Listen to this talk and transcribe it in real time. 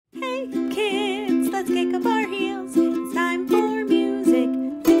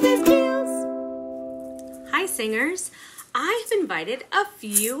singers. I've invited a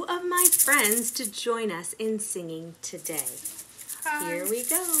few of my friends to join us in singing today. Hi. Here we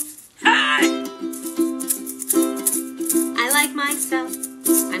go. Hi! I like myself,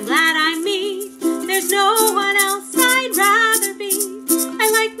 I'm glad I'm me. There's no one else I'd rather be. I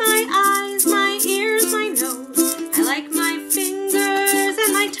like my eyes, my ears, my nose. I like my fingers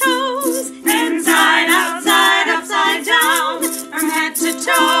and my toes. Inside, outside, upside down, from head to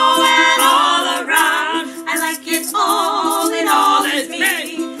toe and all around. I like it all, it all is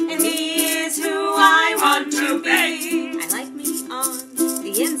me, and me is who I want to be. I like me on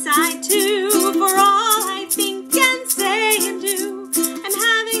the inside too, for all I think and say and do. I'm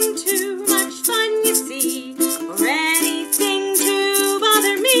having too much fun, you see, for anything to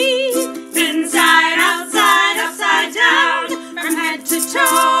bother me. Inside, outside, upside down, from head to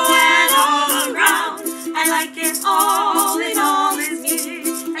toe and all around. I like it all is me,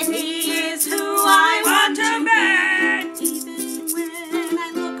 and me is who I want to be. Even when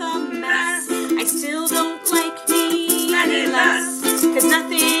I look a mess, I still don't like me any less. 'Cause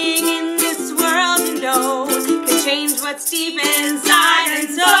nothing in this world, you know, can change what's deep inside. And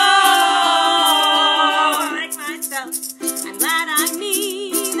so I like myself, I'm glad I'm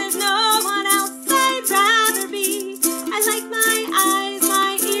me. There's no one else I'd rather be. I like my eyes,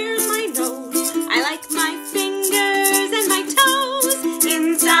 my ears, my nose. I like my fingers and my toes.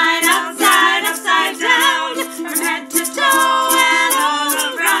 Inside, outside, upside down, from head to toe and all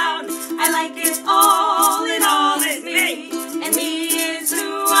around. I like it all is me, and me is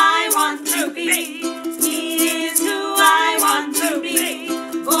who I want to be. Me is who I want to be.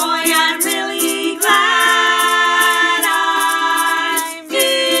 Boy, I'm really glad I'm me.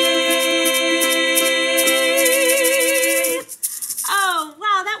 Oh,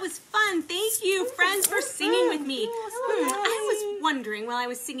 wow, that was fun. Thank you, friends, for singing with me. I was wondering while I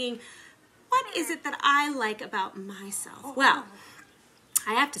was singing, what is it that I like about myself? Well,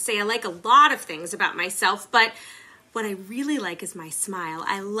 I have to say I like a lot of things about myself, but what I really like is my smile.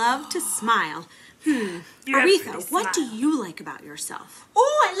 I love to smile. Aretha, what do you like about yourself?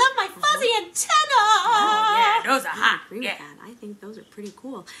 Oh, I love my fuzzy antenna. Oh, yeah, those are hot. I agree with that. I think those are pretty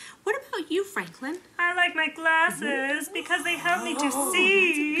cool. What about you, Franklin? I like my glasses because they help me to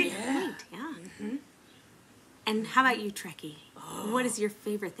see. Great, yeah. And how about you, Trekkie? What is your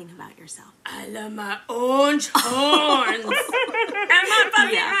favorite thing about yourself? I love my orange horns. And my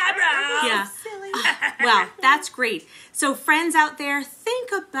funny eyebrows. Yeah. Well, that's great. So friends out there,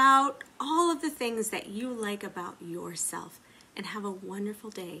 think about all of the things that you like about yourself and have a wonderful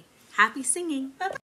day. Happy singing. Bye-bye.